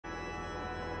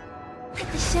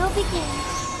The show begins.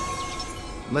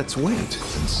 Let's wait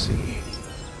and see.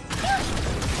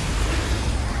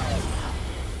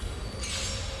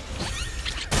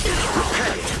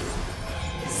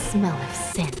 Smell of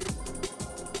sin.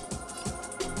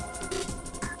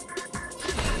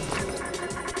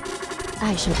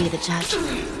 I shall be the judge.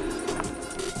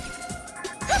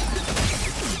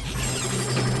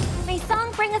 May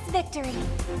song bring us victory.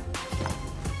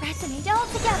 Resonate all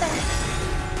together.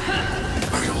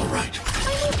 Are you all right?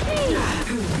 I'm okay.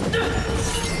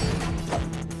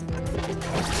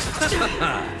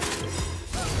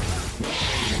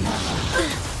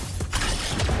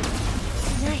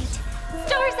 Tonight,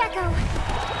 stars echo.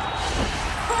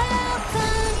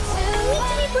 Welcome to Need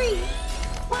to be brief.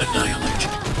 Annihilate.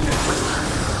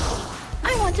 I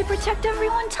want to protect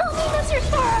everyone. Tell me that's your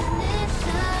Clara.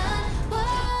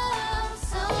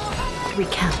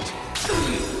 Recount.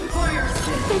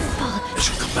 Faithful. As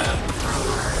you command.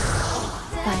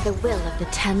 By the will of the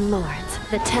 10 Lords,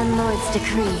 the 10 Lords'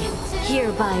 decree,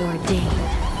 hereby ordained.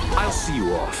 I'll see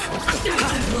you off.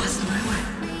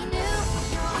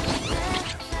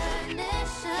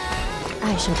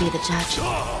 I shall be the judge.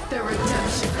 The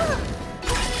redemption.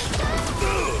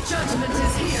 Judgment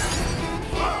is here.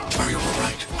 Are you all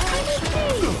right?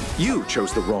 You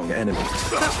chose the wrong enemy.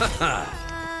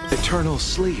 Eternal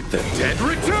sleep. The dead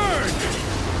return!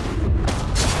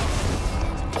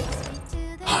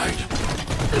 Hide.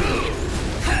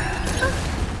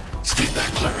 Stay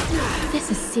back, Clara. This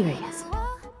is serious.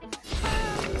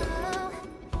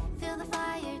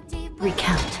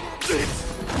 Recount.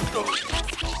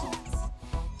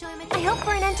 I hope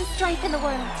for an end to strife in the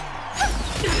world.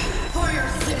 For your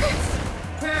sins.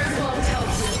 Prayers will tell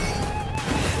you.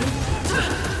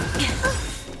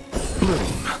 Bloom.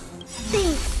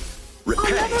 Thanks. I'll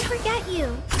Repent. never forget you.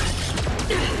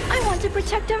 I want to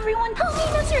protect everyone. Tell me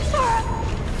that's your Clara.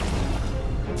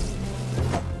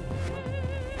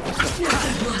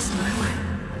 I've lost my way.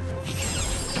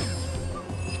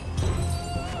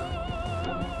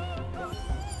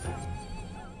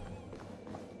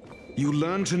 You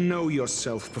learn to know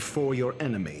yourself before your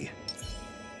enemy.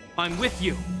 I'm with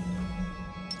you.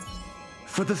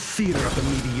 For the theater of the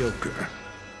mediocre.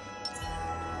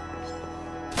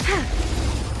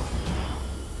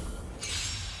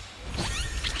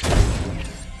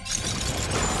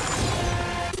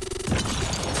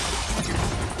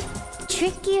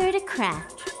 Trickier to crack.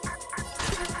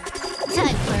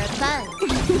 Time for a buzz.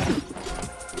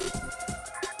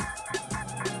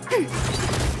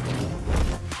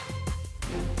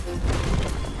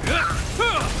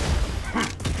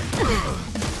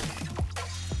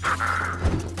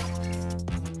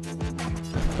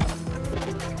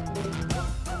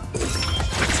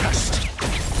 Test.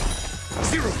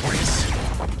 0 points.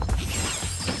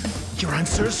 Your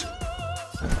answers?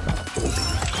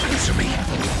 Answer me.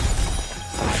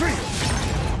 Free.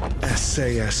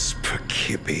 SAS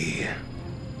Perkibi.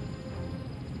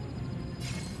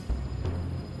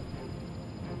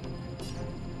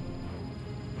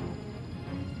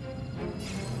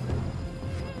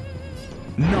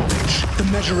 Knowledge, the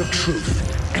measure of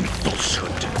truth and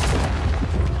falsehood.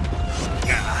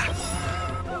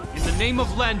 In the name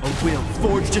of Len, a will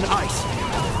forged in ice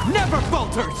never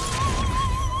falters!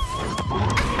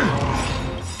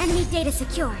 Enemy data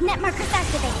secure. Net markers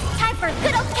activate. Time for a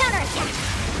good old counterattack.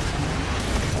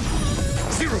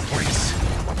 0 points.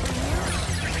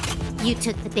 You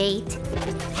took the bait.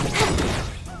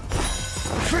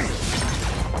 Free.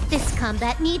 This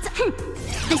combat needs...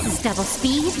 This is double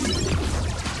speed.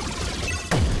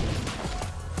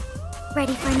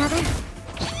 Ready for another?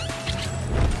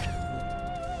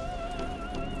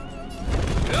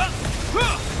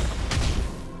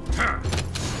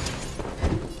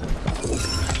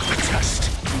 Test.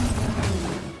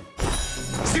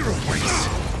 0 points.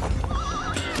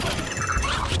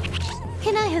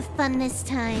 Can I have fun this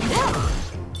time?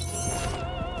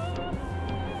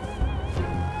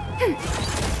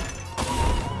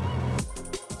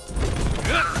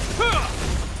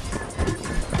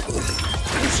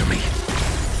 Answer me.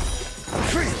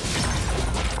 Free.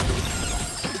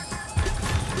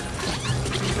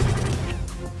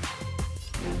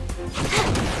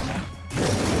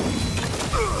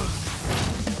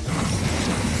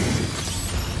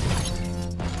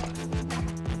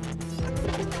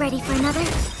 Ready for another?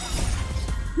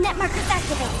 Net markers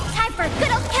activate. Time for a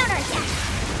good old counterattack.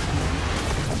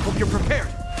 Hope you're prepared.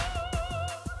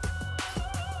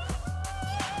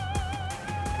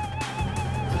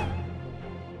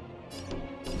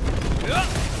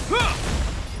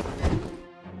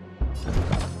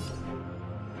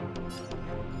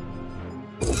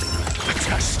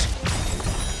 Test.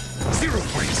 0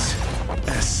 points.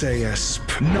 SAS.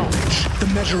 Knowledge, the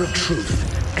measure of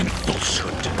truth and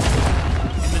falsehood.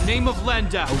 In the name of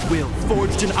Landau, a will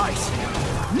forged in ice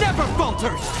never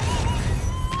falters!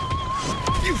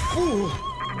 You fool!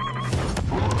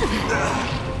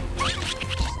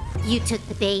 You took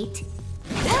the bait.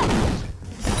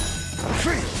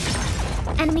 Free!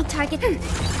 Enemy target. 0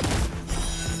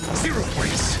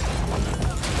 points.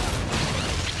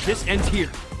 This ends here.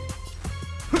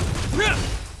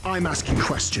 I'm asking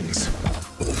questions.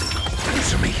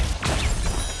 Answer me.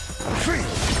 Free!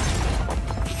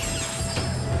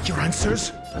 Your answers?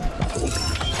 A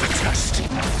test.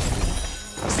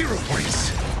 0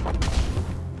 points.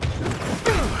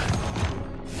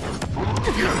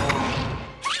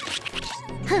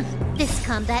 This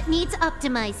combat needs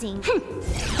optimizing.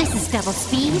 This is double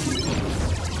speed.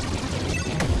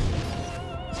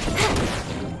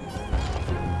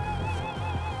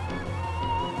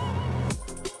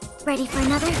 Ready for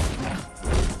another?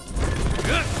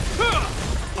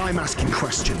 I'm asking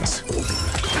questions.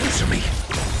 Answer me.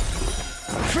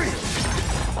 Free!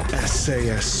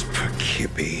 SAS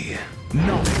Perkibi.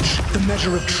 Knowledge, the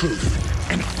measure of truth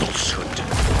and falsehood.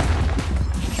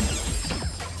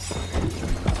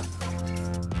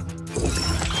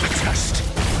 A test.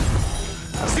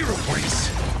 0 points.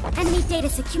 Enemy data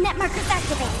secure. Net markers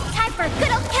activated. Time for a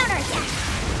good old counterattack.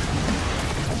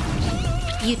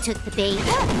 You took the bait.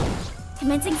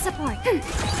 Commencing support.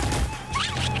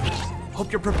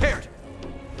 Hope you're prepared.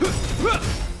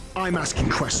 I'm asking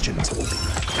questions.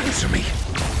 Answer me.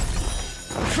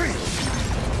 Free!